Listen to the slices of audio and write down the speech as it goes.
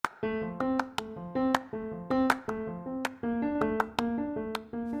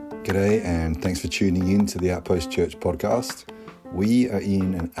G'day, and thanks for tuning in to the Outpost Church podcast. We are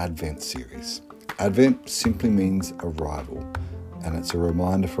in an Advent series. Advent simply means arrival, and it's a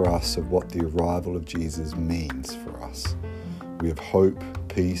reminder for us of what the arrival of Jesus means for us. We have hope,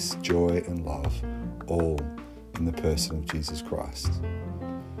 peace, joy, and love, all in the person of Jesus Christ.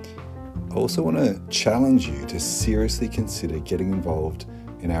 I also want to challenge you to seriously consider getting involved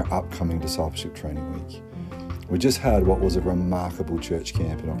in our upcoming Discipleship Training Week. We just had what was a remarkable church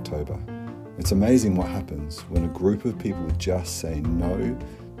camp in October. It's amazing what happens when a group of people just say no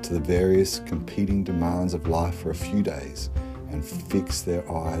to the various competing demands of life for a few days and fix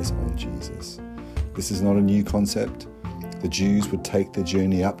their eyes on Jesus. This is not a new concept. The Jews would take the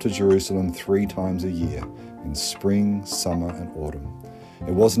journey up to Jerusalem 3 times a year, in spring, summer, and autumn.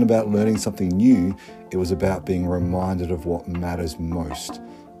 It wasn't about learning something new, it was about being reminded of what matters most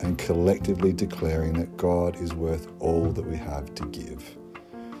and collectively declaring that God is worth all that we have to give.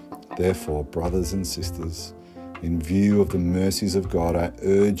 Therefore, brothers and sisters, in view of the mercies of God, I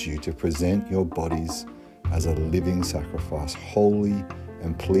urge you to present your bodies as a living sacrifice, holy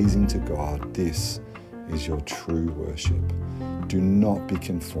and pleasing to God. This is your true worship. Do not be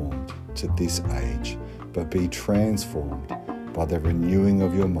conformed to this age, but be transformed by the renewing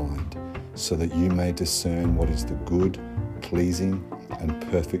of your mind, so that you may discern what is the good, pleasing, and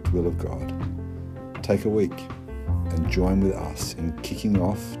perfect will of God. Take a week and join with us in kicking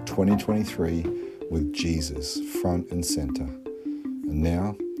off 2023 with Jesus front and center. And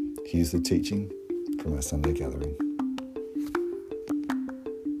now, here's the teaching from our Sunday gathering.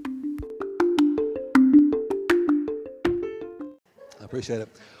 I appreciate it.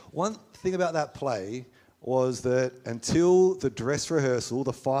 One thing about that play was that until the dress rehearsal,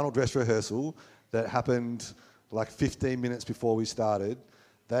 the final dress rehearsal that happened like 15 minutes before we started,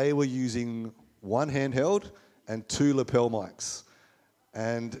 they were using one handheld and 2 lapel mics.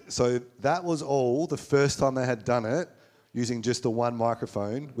 And so that was all the first time they had done it, using just the one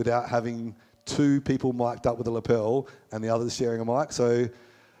microphone without having 2 people mic'd up with a lapel and the others sharing a mic. So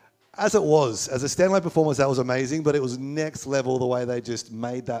as it was, as a standalone performance, that was amazing, but it was next level the way they just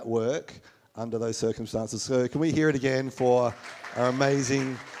made that work under those circumstances. So can we hear it again for our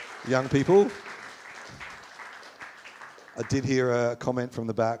amazing young people? I did hear a comment from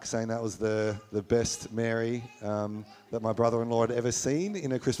the back saying that was the best Mary that my brother-in-law had ever seen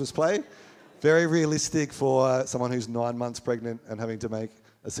in a Christmas play. Very realistic for someone who's 9 months pregnant and having to make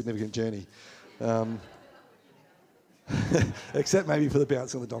a significant journey. Except maybe for the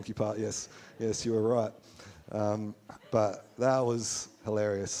bouncing on the donkey part, yes. Yes, you were right. But that was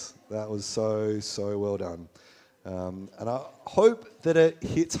hilarious. That was so well done. And I hope that it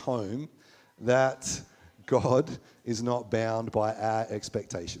hits home that God is not bound by our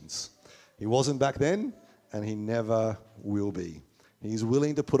expectations. He wasn't back then, and he never will be. He's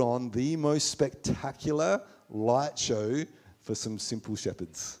willing to put on the most spectacular light show for some simple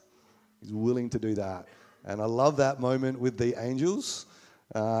shepherds. He's willing to do that. And I love that moment with the angels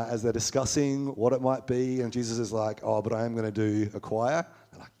as they're discussing what it might be, and Jesus is like, oh, but I am going to do a choir.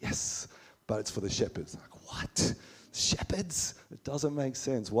 They're like, yes, but it's for the shepherds. They're like, what? Shepherds? It doesn't make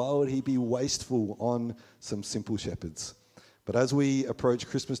sense. Why would he be wasteful on some simple shepherds? But as we approach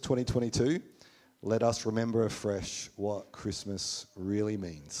Christmas 2022, let us remember afresh what Christmas really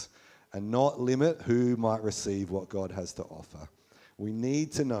means and not limit who might receive what God has to offer. We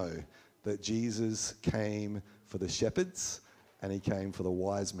need to know that Jesus came for the shepherds and he came for the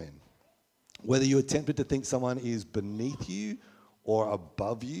wise men. Whether you're tempted to think someone is beneath you or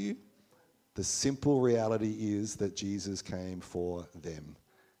above you, the simple reality is that Jesus came for them,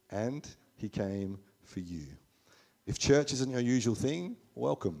 and he came for you. If church isn't your usual thing,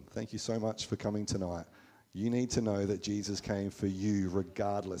 welcome. Thank you so much for coming tonight. You need to know that Jesus came for you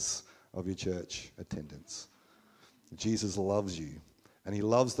regardless of your church attendance. Jesus loves you, and he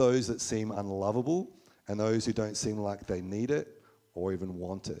loves those that seem unlovable and those who don't seem like they need it or even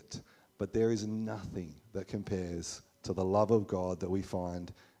want it. But there is nothing that compares to the love of God that we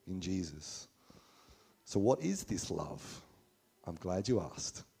find in Jesus. So what is this love? I'm glad you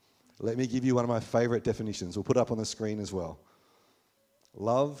asked. Let me give you one of my favorite definitions. We'll put it up on the screen as well.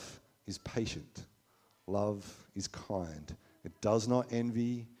 Love is patient. Love is kind. It does not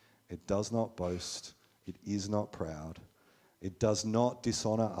envy. It does not boast. It is not proud. It does not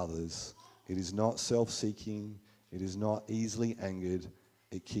dishonor others. It is not self-seeking. It is not easily angered.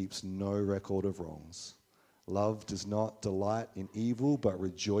 It keeps no record of wrongs. Love does not delight in evil, but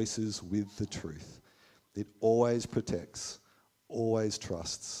rejoices with the truth. It always protects, always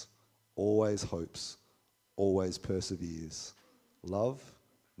trusts, always hopes, always perseveres. Love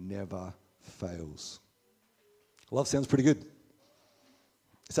never fails. Love sounds pretty good.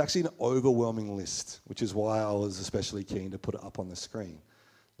 It's actually an overwhelming list, which is why I was especially keen to put it up on the screen.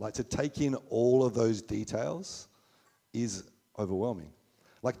 Like, to take in all of those details is overwhelming.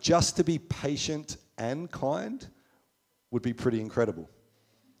 Like, just to be patient and kind would be pretty incredible.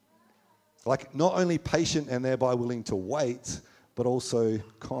 Like, not only patient and thereby willing to wait, but also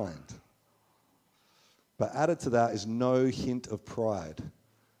kind. But added to that is no hint of pride.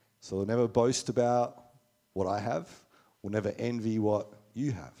 So we'll never boast about what I have. We'll never envy what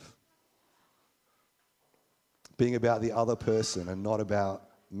you have. Being about the other person and not about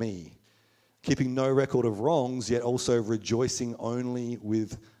me. Keeping no record of wrongs, yet also rejoicing only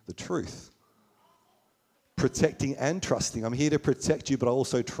with the truth. Protecting and trusting. I'm here to protect you, but I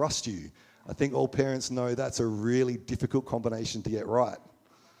also trust you. I think all parents know that's a really difficult combination to get right.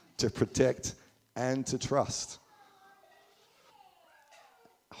 To protect and to trust.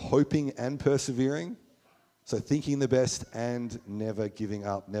 Hoping and persevering. So thinking the best and never giving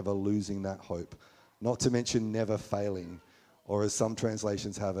up, never losing that hope. Not to mention never failing, or as some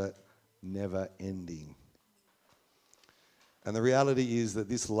translations have it, never ending. And the reality is that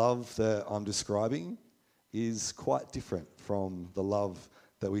this love that I'm describing is quite different from the love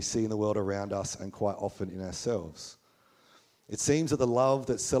that we see in the world around us and quite often in ourselves. It seems that the love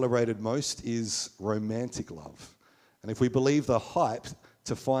that's celebrated most is romantic love. And if we believe the hype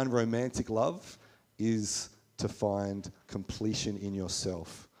to find romantic love is to find completion in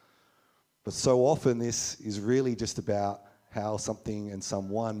yourself. But so often this is really just about how something and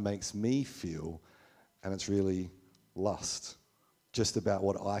someone makes me feel, and it's really lust, just about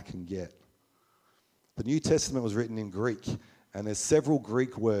what I can get. The New Testament was written in Greek, and there's several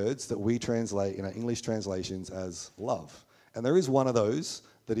Greek words that we translate in our English translations as love. And there is one of those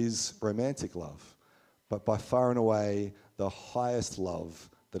that is romantic love. But by far and away, the highest love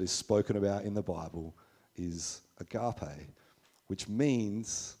that is spoken about in the Bible is agape, which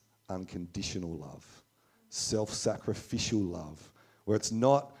means unconditional love, self-sacrificial love, where it's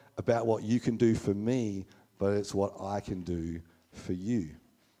not about what you can do for me, but it's what I can do for you.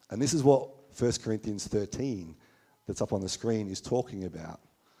 And this is what 1 Corinthians 13, that's up on the screen, is talking about.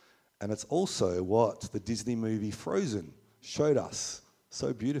 And it's also what the Disney movie Frozen showed us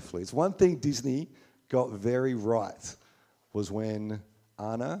so beautifully. It's one thing Disney got very right, was when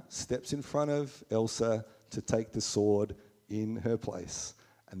Anna steps in front of Elsa to take the sword in her place.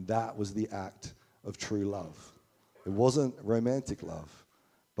 And that was the act of true love. It wasn't romantic love,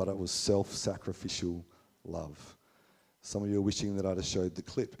 but it was self-sacrificial love. Some of you are wishing that I'd have showed the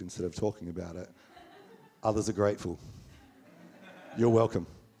clip instead of talking about it. Others are grateful. You're welcome.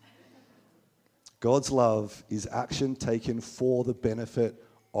 God's love is action taken for the benefit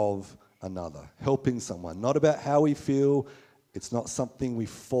of another, helping someone. Not about how we feel. It's not something we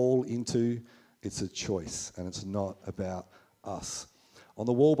fall into. It's a choice, and it's not about us. On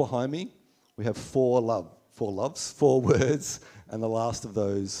the wall behind me, we have four words, and the last of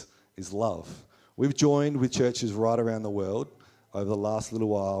those is love. We've joined with churches right around the world over the last little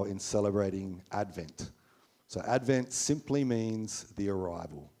while in celebrating Advent. So Advent simply means the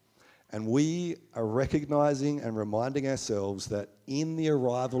arrival. And we are recognizing and reminding ourselves that in the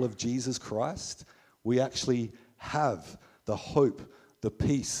arrival of Jesus Christ, we actually have the hope, the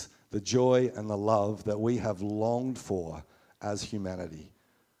peace, the joy, and the love that we have longed for as humanity.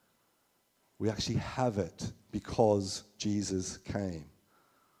 We actually have it because Jesus came.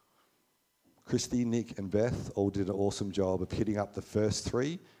 Christy, Nick, and Beth all did an awesome job of hitting up the first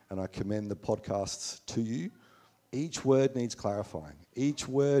three, and I commend the podcasts to you. Each word needs clarifying. Each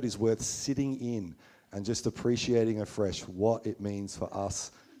word is worth sitting in and just appreciating afresh what it means for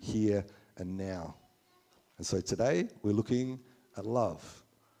us here and now. And so today we're looking at love.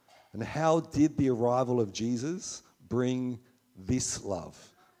 And how did the arrival of Jesus bring this love,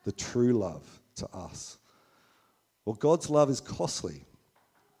 the true love, to us? Well, God's love is costly.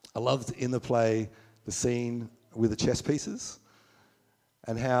 I loved in the play the scene with the chess pieces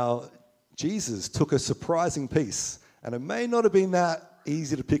and how Jesus took a surprising piece, and it may not have been that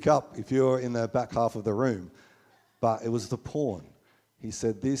easy to pick up if you're in the back half of the room, but it was the pawn. He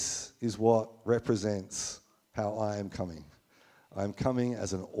said, "This is what represents how I am coming. I am coming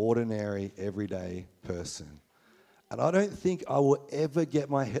as an ordinary, everyday person." And I don't think I will ever get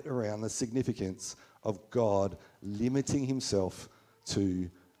my head around the significance of God limiting himself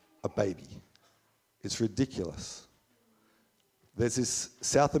to a baby. It's ridiculous. There's this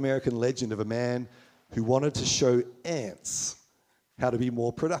South American legend of a man who wanted to show ants how to be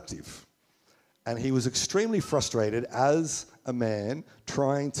more productive. And he was extremely frustrated as a man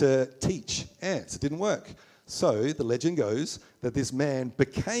trying to teach ants. It didn't work. So the legend goes that this man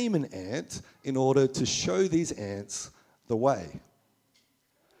became an ant in order to show these ants the way.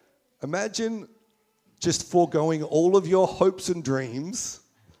 Imagine just foregoing all of your hopes and dreams,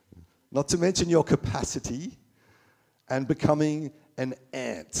 not to mention your capacity, and becoming an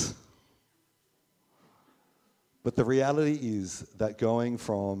ant. But the reality is that going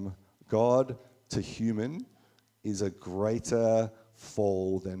from God to human is a greater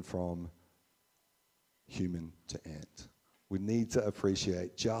fall than from human to ant. We need to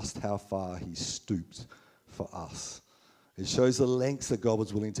appreciate just how far he stooped for us. It shows the lengths that God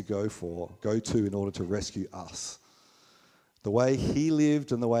was willing to go to in order to rescue us. The way he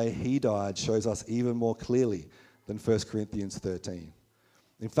lived and the way he died shows us even more clearly than 1 Corinthians 13.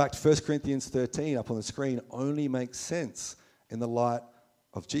 In fact, 1 Corinthians 13 up on the screen only makes sense in the light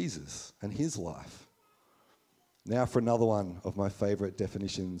of Jesus and his life. Now for another one of my favorite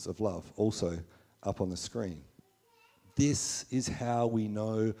definitions of love, also up on the screen. This is how we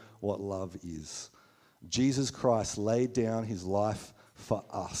know what love is. Jesus Christ laid down his life for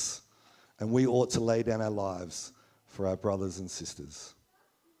us, and we ought to lay down our lives for our brothers and sisters.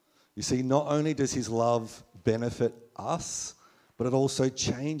 You see, not only does his love benefit us, but it also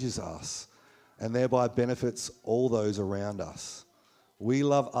changes us and thereby benefits all those around us. We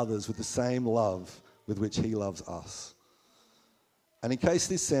love others with the same love with which he loves us. And in case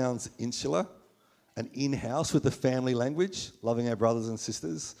this sounds insular and in-house with the family language, loving our brothers and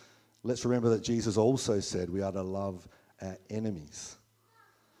sisters, let's remember that Jesus also said we are to love our enemies.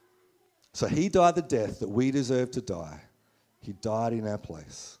 So he died the death that we deserve to die. He died in our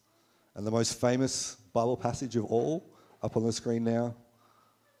place. And the most famous Bible passage of all, up on the screen now.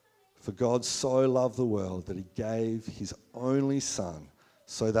 For God so loved the world that he gave his only Son,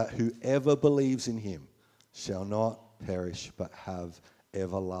 so that whoever believes in him shall not perish but have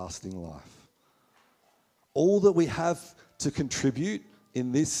everlasting life. All that we have to contribute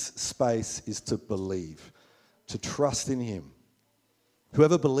in this space is to believe, to trust in him.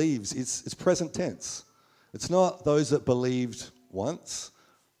 Whoever believes, it's present tense. It's not those that believed once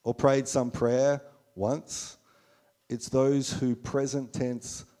or prayed some prayer once. It's those who present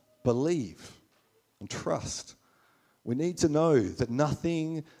tense believe and trust. We need to know that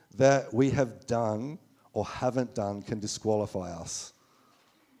nothing that we have done or haven't done can disqualify us.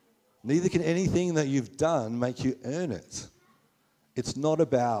 Neither can anything that you've done make you earn it. It's not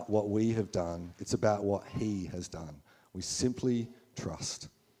about what we have done. It's about what he has done. We simply trust.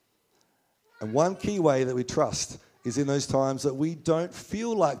 And one key way that we trust is in those times that we don't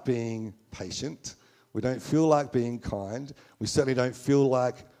feel like being patient. We don't feel like being kind. We certainly don't feel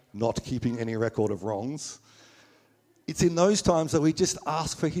like not keeping any record of wrongs. It's in those times that we just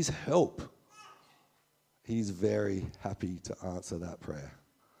ask for his help. He's very happy to answer that prayer.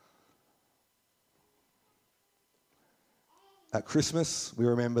 At Christmas, we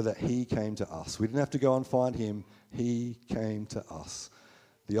remember that he came to us. We didn't have to go and find him. He came to us.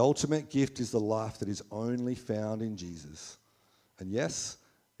 The ultimate gift is the life that is only found in Jesus. And yes,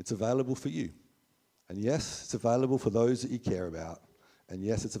 it's available for you. And yes, it's available for those that you care about. And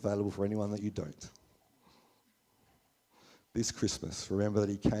yes, it's available for anyone that you don't. This Christmas, remember that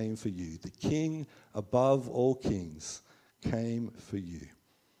he came for you. The King above all kings came for you.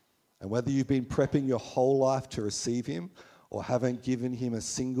 And whether you've been prepping your whole life to receive him or haven't given him a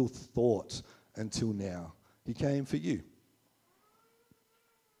single thought until now, he came for you.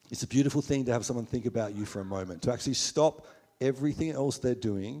 It's a beautiful thing to have someone think about you for a moment, to actually stop everything else they're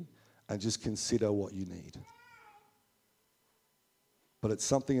doing and just consider what you need. But it's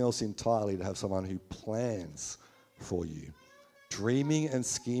something else entirely to have someone who plans for you, dreaming and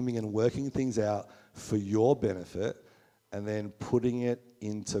scheming and working things out for your benefit and then putting it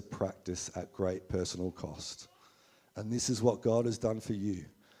into practice at great personal cost. And this is what God has done for you.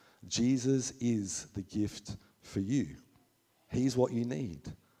 Jesus is the gift for you. He's what you need.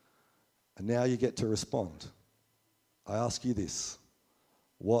 And now you get to respond. I ask you this.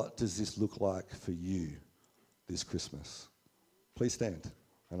 What does this look like for you this Christmas? Please stand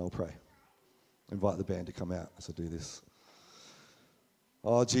and I'll pray. Invite the band to come out as I do this.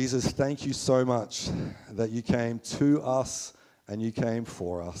 Oh, Jesus, thank you so much that you came to us and you came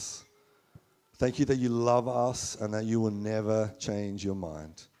for us. Thank you that you love us and that you will never change your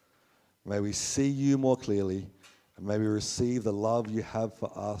mind. May we see you more clearly and may we receive the love you have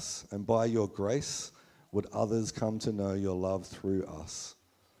for us, and by your grace would others come to know your love through us.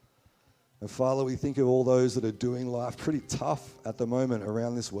 And Father, we think of all those that are doing life pretty tough at the moment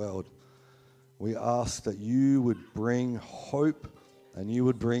around this world. We ask that you would bring hope and you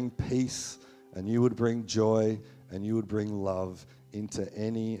would bring peace and you would bring joy and you would bring love into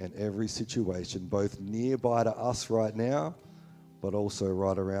any and every situation, both nearby to us right now, but also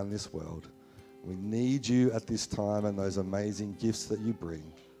right around this world. We need you at this time and those amazing gifts that you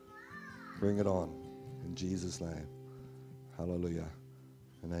bring. Bring it on in Jesus' name. Hallelujah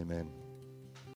and amen.